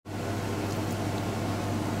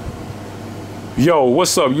Yo,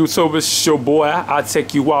 what's up, YouTubers? It's your boy, I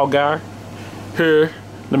Take You Out guy. Here,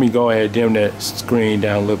 let me go ahead and dim that screen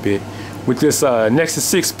down a little bit. With this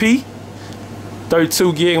Nexus 6P,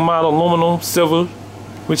 32 gig model, aluminum, silver,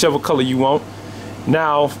 whichever color you want.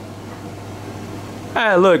 Now, I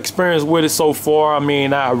had a little experience with it so far. I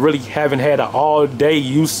mean, I really haven't had an all-day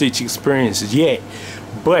usage experience yet.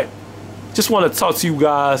 But, just want to talk to you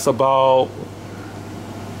guys about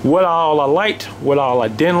what all I liked, what all I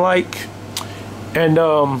didn't like. And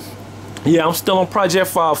yeah, I'm still on Project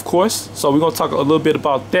 5, of course, so we're gonna talk a little bit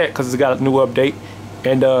about that because it's got a new update.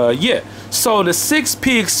 And yeah, so the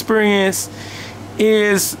 6P experience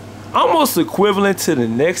is almost equivalent to the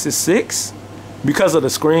Nexus 6 because of the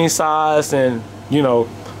screen size and, you know,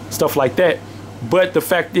 stuff like that. But the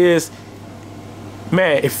fact is,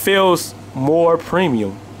 man, it feels more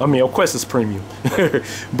premium. I mean, of course it's premium,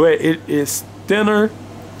 but it is thinner.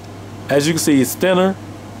 As you can see, it's thinner,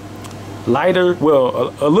 lighter,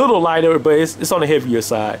 well, a little lighter, but it's on the heavier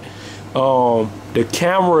side. The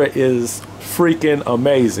camera is freaking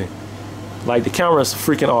amazing. Like, the camera is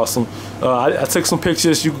freaking awesome. I took some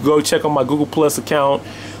pictures. You can go check on my Google Plus account.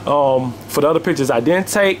 For the other pictures I didn't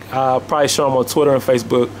take, I'll probably show them on Twitter and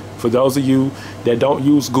Facebook. For those of you that don't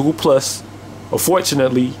use Google Plus,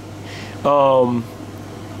 unfortunately,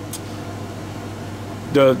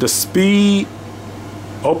 the speed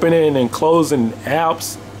opening and closing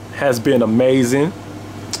apps has been amazing.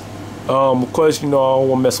 Of course, you know, I don't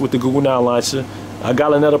want to mess with the Google Now launcher. I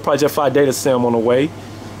got another Project 5 data sim on the way,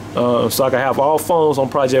 so I can have all phones on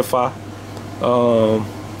Project 5.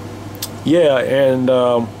 Yeah, and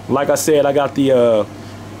like I said, I got the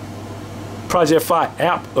Project 5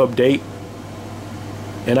 app update,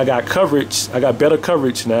 and I got coverage. I got better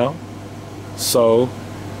coverage now, so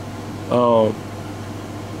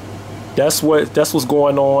that's what's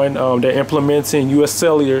going on. They're implementing US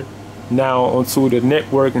Cellular now onto the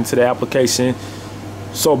network, into the application.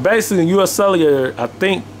 So basically, US Cellular, I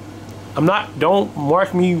think, don't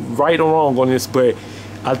mark me right or wrong on this, but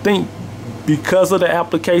I think because of the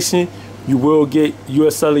application, you will get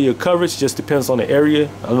US Cellular coverage. Just depends on the area.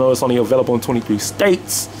 I know it's only available in 23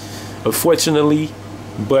 states, unfortunately.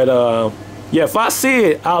 But yeah, if I see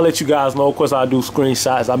it, I'll let you guys know. Of course, I'll do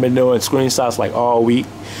screenshots. I've been doing screenshots like all week.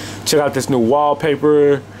 Check out this new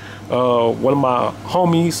wallpaper. One of my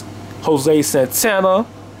homies, Jose Santana,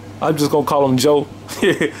 I'm just gonna call him Joe.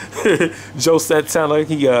 Joe Santana.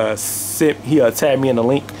 He tagged me in the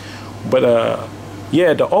link. But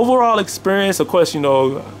yeah, the overall experience, of course, you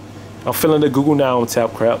know, I'm feeling the Google Now on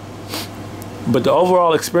tap crap. But the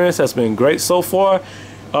overall experience has been great so far.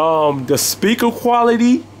 The speaker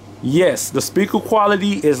quality, yes, the speaker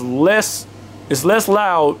quality is less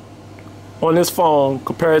loud on this phone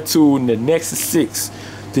compared to the Nexus 6.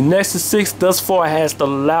 The Nexus 6 thus far has the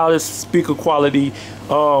loudest speaker quality.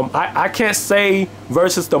 I can't say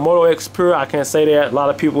versus the Moto X Pure. I can't say that. A lot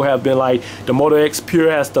of people have been like, the Moto X Pure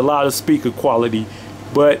has the loudest speaker quality.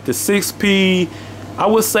 But the 6P, I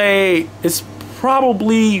would say it's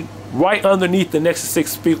probably right underneath the Nexus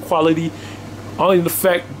 6 speaker quality. Only the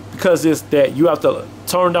fact because it's that you have to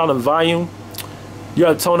turn down the volume. You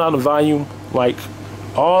have to tone down the volume like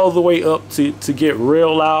all the way up to get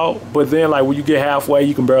real loud, but then like when you get halfway,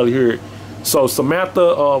 you can barely hear it. So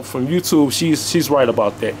Samantha from YouTube, she's right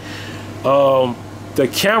about that. The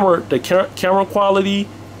camera quality,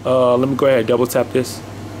 let me go ahead and double tap this.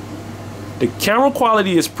 The camera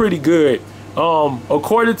quality is pretty good.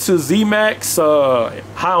 According to ZMax,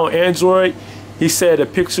 high on Android, he said the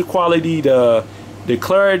picture quality, the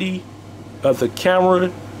clarity of the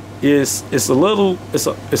camera is a little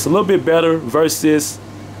bit better versus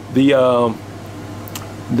the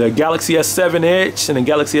Galaxy S7 Edge and the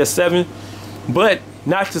Galaxy S7. But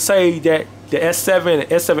not to say that the S7 and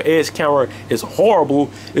S7 Edge camera is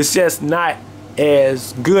horrible. It's just not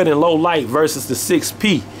as good in low light versus the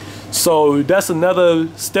 6P. So that's another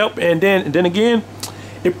step. And then again,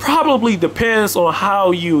 it probably depends on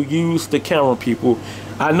how you use the camera, people.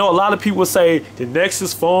 I know a lot of people say the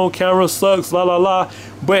Nexus phone camera sucks, la la la.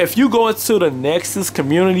 But if you go into the Nexus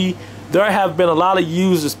community, there have been a lot of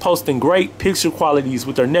users posting great picture qualities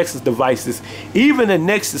with their Nexus devices, even the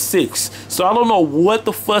Nexus 6. So I don't know what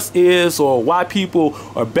the fuss is or why people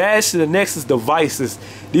are bashing the Nexus devices.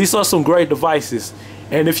 These are some great devices.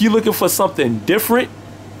 And if you're looking for something different,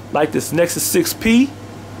 like this Nexus 6P,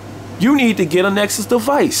 you need to get a Nexus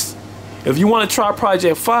device. If you want to try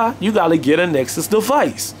Project 5, you got to get a Nexus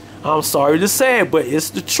device. I'm sorry to say it, but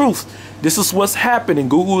it's the truth. This is what's happening.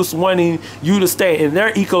 Google is wanting you to stay in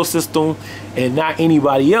their ecosystem and not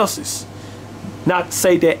anybody else's. Not to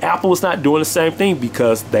say that Apple is not doing the same thing,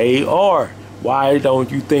 because they are. Why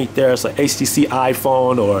don't you think there's an HTC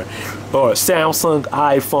iPhone or a Samsung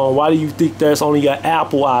iPhone? Why do you think there's only an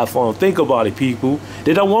Apple iPhone? Think about it, people.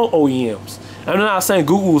 They don't want OEMs. I'm not saying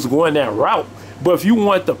Google's going that route, but if you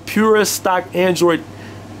want the purest stock Android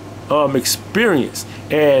experience,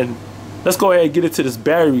 and let's go ahead and get into this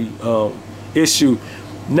battery issue.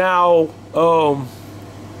 Now,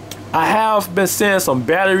 I have been seeing some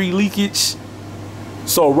battery leakage.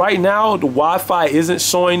 So right now the Wi-Fi isn't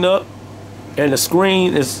showing up, and the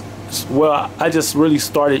screen is, well, I just really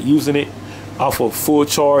started using it off of full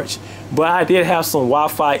charge, but I did have some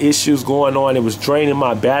Wi-Fi issues going on. It was draining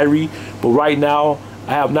my battery, but right now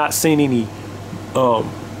I have not seen any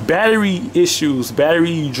battery issues,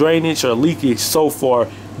 battery drainage or leakage so far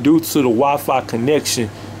due to the Wi-Fi connection,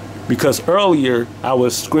 because earlier I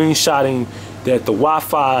was screenshotting that the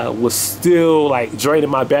Wi-Fi was still like draining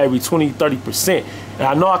my battery 20-30%, and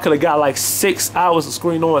I know I could have got like 6 hours of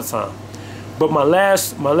screen on time, but my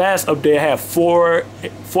last update I had 4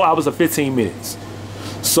 hours and 15 minutes.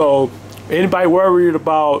 So anybody worried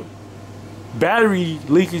about battery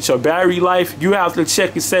leakage or battery life, you have to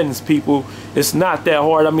check your settings, people. It's not that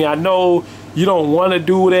hard. I mean, I know you don't want to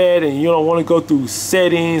do that, and you don't want to go through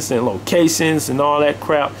settings and locations and all that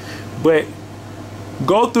crap, but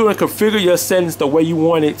go through and configure your settings the way you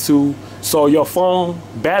want it to, so your phone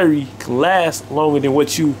battery can last longer than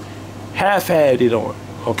what you have had it on.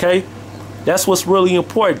 Okay, that's what's really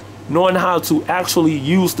important, knowing how to actually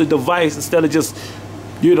use the device instead of just,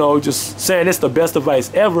 you know, just saying it's the best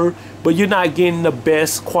device ever, but you're not getting the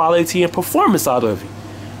best quality and performance out of it.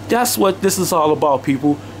 That's what this is all about,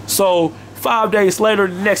 people. So 5 days later,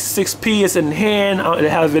 the Nexus 6P is in hand. I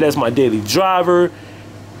have it as my daily driver.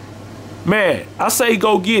 Man, I say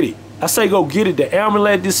go get it. I say go get it. The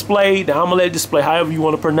AMOLED display, however you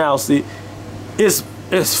want to pronounce it, it's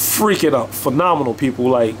freaking up phenomenal, people.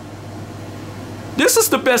 Like, this is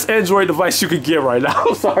the best Android device you could get right now.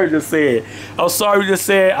 I'm sorry to say it. I'm sorry to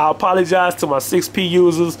say it. I apologize to my 6P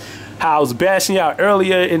users. How I was bashing out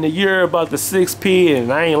earlier in the year about the 6P,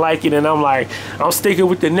 and I ain't like it, and I'm like, I'm sticking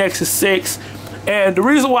with the Nexus 6. And the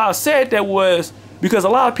reason why I said that was because a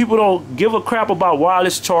lot of people don't give a crap about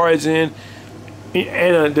wireless charging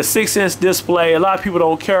and the 6-inch display. A lot of people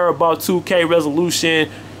don't care about 2K resolution,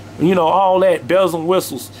 you know, all that bells and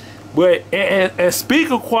whistles. But and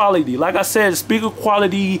speaker quality, like I said, speaker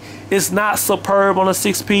quality is not superb on a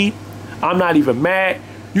 6P. I'm not even mad.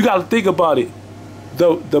 You got to think about it.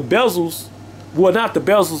 The bezels, well, not the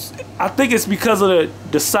bezels. I think it's because of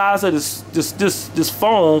the size of this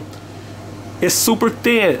phone. It's super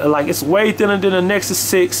thin, like it's way thinner than the Nexus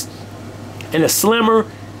 6, and it's slimmer.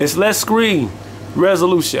 It's less screen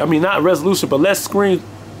resolution. I mean, not resolution, but less screen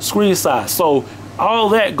size. So all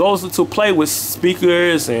that goes into play with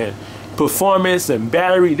speakers and performance and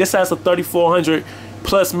battery. This has a 3400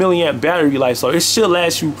 plus milliamp battery life, so it should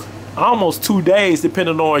last you almost 2 days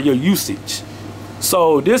depending on your usage.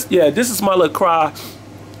 So this is my little cry.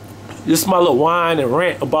 This is my little whine and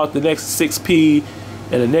rant about the Nexus 6P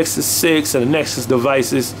and the Nexus 6 and the Nexus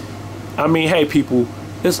devices. I mean, hey people,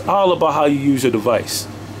 it's all about how you use your device.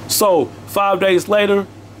 So 5 days later,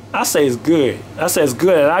 I say it's good. I say it's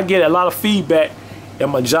good, and I get a lot of feedback at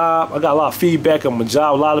my job. I got a lot of feedback at my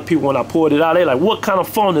job. A lot of people, when I pulled it out, they like, what kind of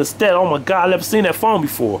phone is that? Oh my God, I've never seen that phone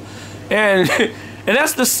before. And and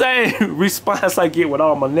that's the same response I get with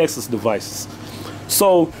all my Nexus devices.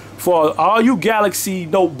 So for all you Galaxy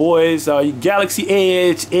Note boys, Galaxy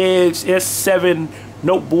Edge, S7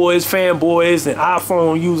 Note boys, fanboys, and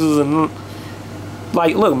iPhone users, and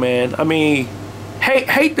like, look, man, I mean,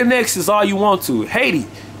 hate the Nexus all you want to. Hate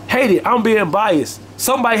it. I'm being biased.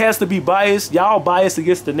 Somebody has to be biased. Y'all biased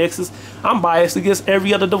against the Nexus. I'm biased against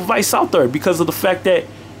every other device out there because of the fact that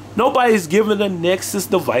nobody's giving the Nexus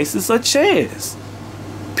devices a chance.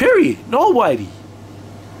 Period. Nobody.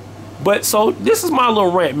 But so this is my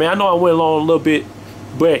little rant, man. I know I went along a little bit,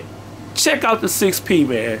 but check out the 6P,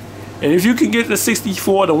 man. And if you can get the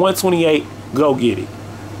 64 to 128, go get it.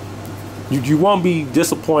 You won't be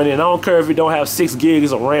disappointed. I don't care if it don't have 6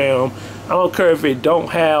 gigs of RAM. I don't care if it don't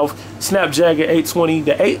have Snapdragon 820.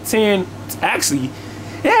 The 810, actually,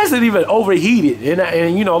 it hasn't even overheated.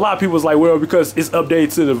 And you know, a lot of people was like, well, because it's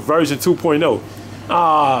updated to the version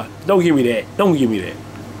 2.0. Don't give me that. Don't give me that.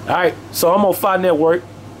 All right, so I'm on Fi Network.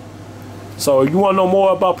 So if you want to know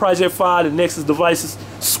more about Project Fi, the Nexus devices,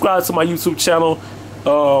 subscribe to my YouTube channel.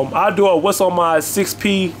 I'll do a what's on my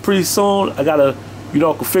 6P pretty soon. I gotta, you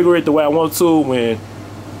know, configure it the way I want to and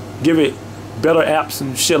give it better apps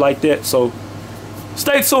and shit like that. So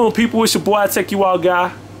stay tuned, people. It's your boy, Tech You Out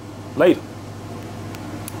Guy. Later.